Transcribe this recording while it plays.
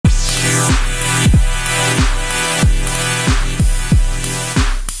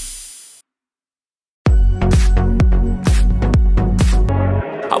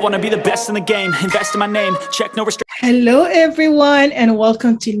want to be the best in the game, invest in my name, check no restrictions. Hello, everyone, and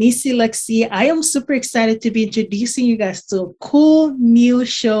welcome to Nisi Lexi. I am super excited to be introducing you guys to a cool new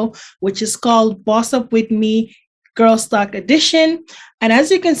show, which is called Boss Up With Me, Girls Talk Edition. And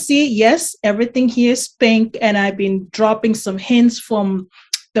as you can see, yes, everything here is pink, and I've been dropping some hints from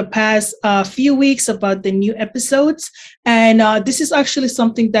the past few weeks about the new episodes. And this is actually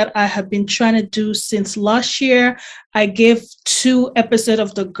something that I have been trying to do since last year. I gave 2 episodes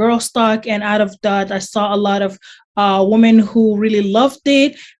of the Girls Talk, and out of that, I saw a lot of women who really loved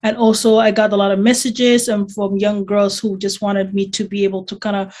it. And also I got a lot of messages from young girls who just wanted me to be able to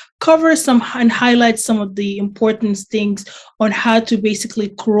kind of cover some and highlight some of the important things on how to basically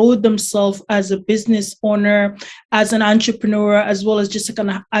grow themselves as a business owner, as an entrepreneur, as well as just kind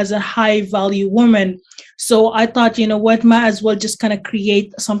of as a high value woman. So I thought, you know what, might as well just kind of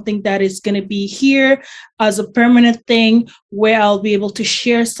create something that is going to be here as a permanent thing where I'll be able to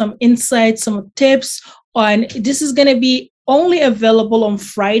share some insights, some tips. And this is going to be only available on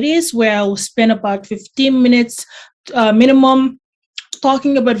Fridays, where I will spend about 15 minutes minimum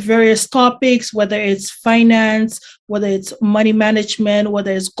talking about various topics, whether it's finance, whether it's money management,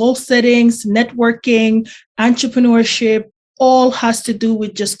 whether it's goal settings, networking, entrepreneurship. All has to do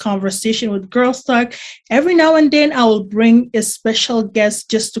with just conversation with Girls Talk. Every now and then I will bring a special guest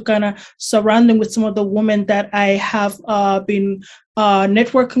just to kind of surround them with some of the women that I have been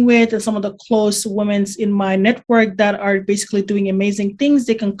networking with, and some of the close women in my network that are basically doing amazing things.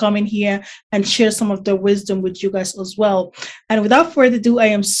 They can come in here and share some of their wisdom with you guys as well. And without further ado, I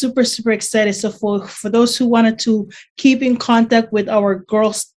am super excited. So for those who wanted to keep in contact with our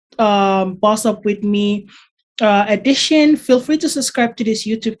Girls Boss Up With Me edition, feel free to subscribe to this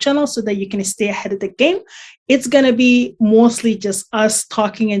YouTube channel so that you can stay ahead of the game. It's going to be mostly just us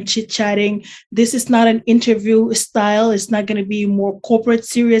talking and chit-chatting. This is not an interview style. It's not going to be more corporate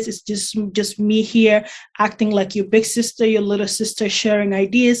serious. It's just me here acting like your big sister, your little sister, sharing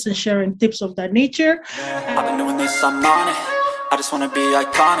ideas and sharing tips of that nature. I've been doing this, I'm on it. I just want to be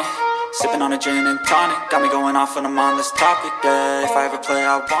iconic. Sipping on a gin and tonic, got me going off when I'm on this topic. Yeah, if I ever play,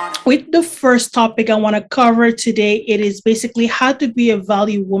 I want it. With the first topic I want to cover today, it is basically how to be a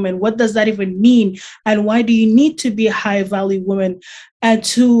value woman. What does that even mean? And why do you need to be a high value woman? And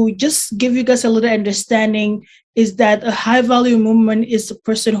to just give you guys a little understanding is that a high value woman is a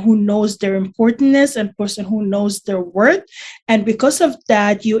person who knows their importance and person who knows their worth. And because of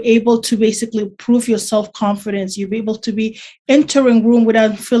that, you're able to basically prove your self-confidence. You'll be able to be entering room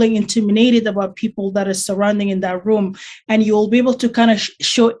without feeling intimidated about people that are surrounding in that room. And you'll be able to kind of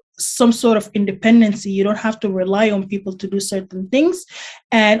show some sort of independence. You don't have to rely on people to do certain things.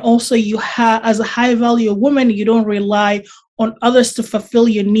 And also you have, as a high value woman, you don't rely on others to fulfill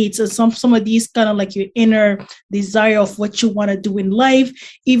your needs. And some of these kind of like your inner desire of what you want to do in life,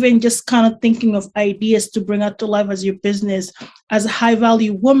 even just kind of thinking of ideas to bring out to life as your business. As a high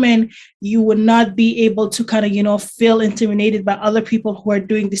value woman, you would not be able to kind of, feel intimidated by other people who are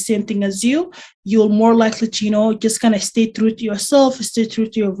doing the same thing as you. You're more likely to, just kind of stay true to yourself, stay true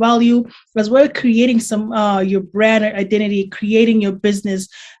to your value, as well as creating some your brand identity, creating your business,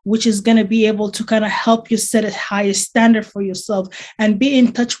 which is going to be able to kind of help you set a higher standard for yourself and be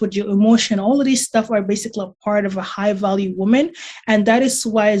in touch with your emotion. All of these stuff are basically a part of a high value woman. And that is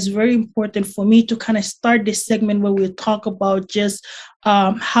why it's very important for me to kind of start this segment where we talk about just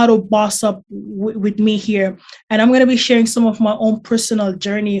how to boss up with me here. And I'm going to be sharing some of my own personal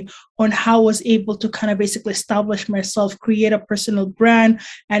journey on how I was able to kind of basically establish myself, create a personal brand,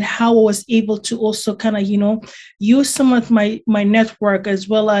 and how I was able to also kind of, use some of my network, as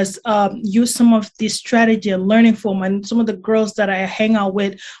well as use some of the strategy and learning from and some of the girls that I hang out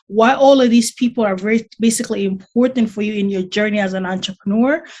with, why all of these people are very basically important for you in your journey as an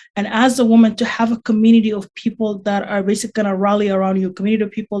entrepreneur. And as a woman, to have a community of people that are basically going to rally around you, community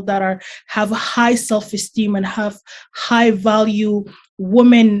of people that have a high self-esteem and have high value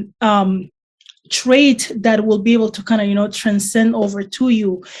woman trait that will be able to kind of, transcend over to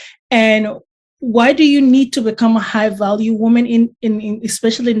you. And why do you need to become a high value woman in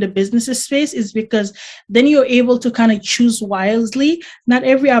especially in the business space is because then you're able to kind of choose wisely. Not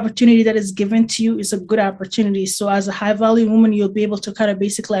every opportunity that is given to you is a good opportunity. So as a high value woman, you'll be able to kind of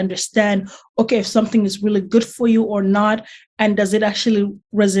basically understand, okay, if something is really good for you or not, and does it actually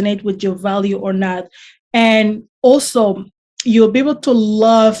resonate with your value or not. And also, you'll be able to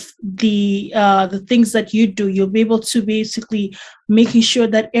love the things that you do. You'll be able to basically making sure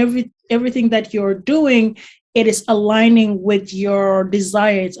that everything that you're doing it is aligning with your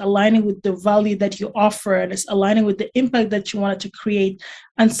desire, it's aligning with the value that you offer, and it's aligning with the impact that you wanted to create.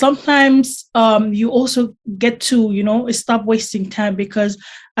 And sometimes you also get to, stop wasting time, because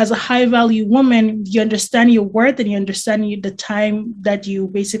as a high value woman, you understand your worth and you understand the time that you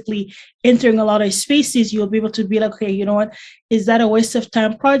basically entering a lot of spaces. You'll be able to be like, okay, you know what, is that a waste of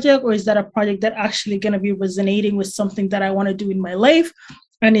time project, or is that a project that actually going to be resonating with something that I want to do in my life?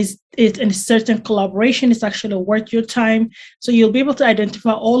 And is it in a certain collaboration is actually worth your time? So you'll be able to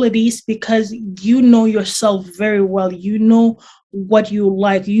identify all of these because you know yourself very well. You know what you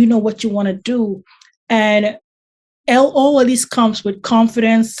like, you know what you want to do. And all of this comes with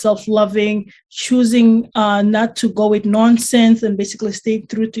confidence, self-loving, choosing not to go with nonsense, and basically stay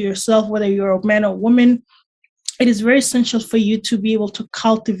true to yourself, whether you're a man or woman. It is very essential for you to be able to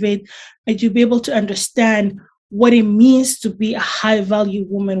cultivate and to be able to understand what it means to be a high value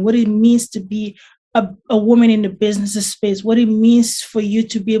woman, what it means to be a woman in the business space, what it means for you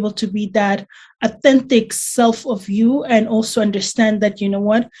to be able to be that authentic self of you, and also understand that, you know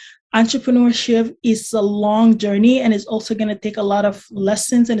what, entrepreneurship is a long journey, and it's also going to take a lot of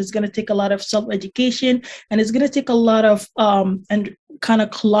lessons, and it's going to take a lot of self-education, and it's going to take a lot of and kind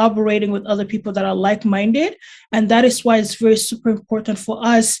of collaborating with other people that are like-minded. And that is why it's very super important for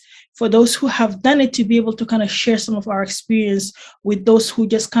us, for those who have done it, to be able to kind of share some of our experience with those who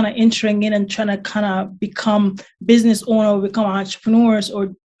just kind of entering in and trying to kind of become business owner or become entrepreneurs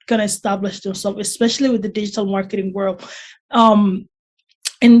or kind of establish themselves, especially with the digital marketing world.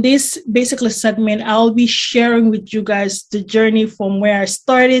 In this basically segment, I'll be sharing with you guys the journey from where I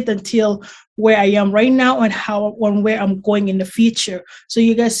started until where I am right now, and where I'm going in the future. So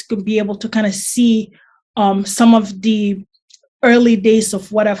you guys could be able to kind of see some of the early days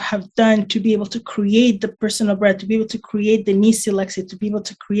of what I have done to be able to create the personal brand, to be able to create the Nisi Lexi, to be able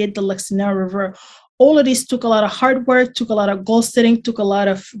to create the Lexinera River. All of this took a lot of hard work, took a lot of goal setting, took a lot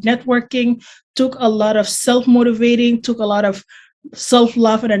of networking, took a lot of self-motivating, took a lot of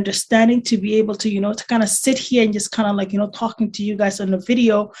self-love and understanding to be able to, to kind of sit here and just kind of like, talking to you guys on the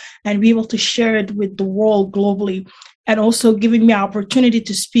video and be able to share it with the world globally. And also giving me an opportunity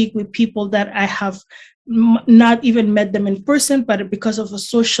to speak with people that I have not even met them in person, but because of the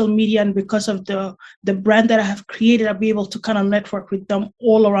social media and because of the brand that I have created, I'll be able to kind of network with them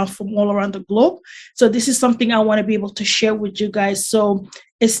from all around the globe. So this is something I want to be able to share with you guys. So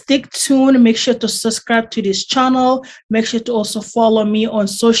stick tuned. Make sure to subscribe to this channel. Make sure to also follow me on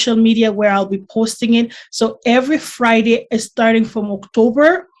social media where I'll be posting it. So every Friday is starting from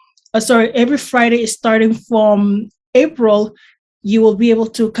every Friday is starting from April, you will be able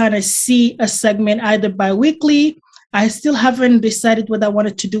to kind of see a segment either bi-weekly. I still haven't decided whether I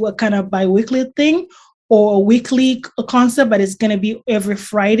wanted to do a kind of bi-weekly thing or a weekly concept, but it's going to be every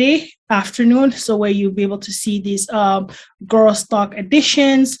Friday afternoon. So where you'll be able to see these Girls Talk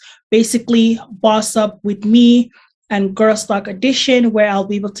editions, basically Boss Up with me and Girls Talk edition, where I'll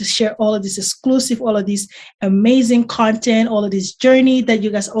be able to share all of this exclusive, all of this amazing content, all of this journey that you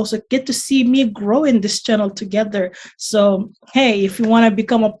guys also get to see me grow in this channel together. So, hey, if you want to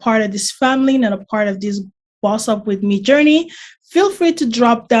become a part of this family and a part of this Boss Up with me journey, feel free to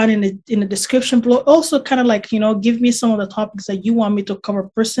drop down in the description below. Also, kind of like, give me some of the topics that you want me to cover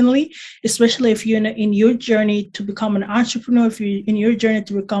personally, especially if you're in your journey to become an entrepreneur, if you're in your journey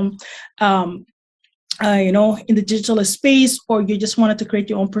to become in the digital space, or you just wanted to create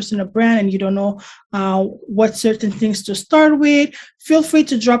your own personal brand and you don't know what certain things to start with, feel free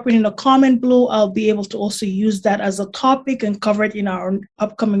to drop it in the comment below. I'll be able to also use that as a topic and cover it in our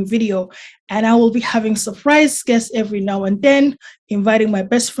upcoming video. And I will be having surprise guests every now and then, inviting my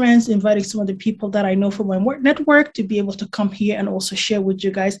best friends, inviting some of the people that I know from my work network to be able to come here and also share with you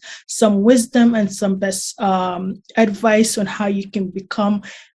guys some wisdom and some best advice on how you can become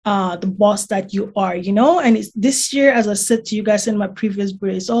the boss that you are, and it's this year, as I said to you guys in my previous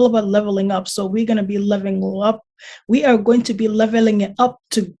video, it's all about leveling up. So we're going to be leveling up. We are going to be leveling it up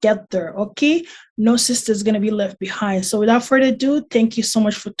together. Okay. No sister's going to be left behind. So without further ado, thank you so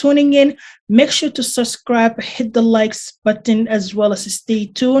much for tuning in. Make sure to subscribe, hit the likes button, as well as stay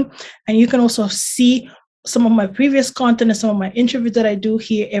tuned. And you can also see some of my previous content and some of my interviews that I do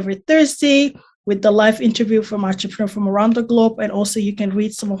here every Thursday, with the live interview from entrepreneurs from around the globe. And also you can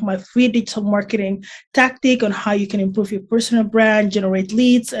read some of my free digital marketing tactic on how you can improve your personal brand, generate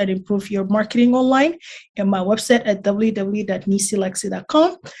leads, and improve your marketing online in my website at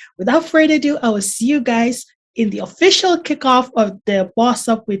www.nisilexi.com. Without further ado, I will see you guys in the official kickoff of the Boss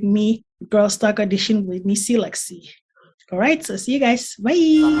Up with Me Girls Talk edition with Nisi Lexi. All right, so see you guys. Bye.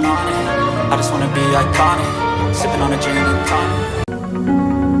 I just want to be iconic, sipping on a gin and tonic.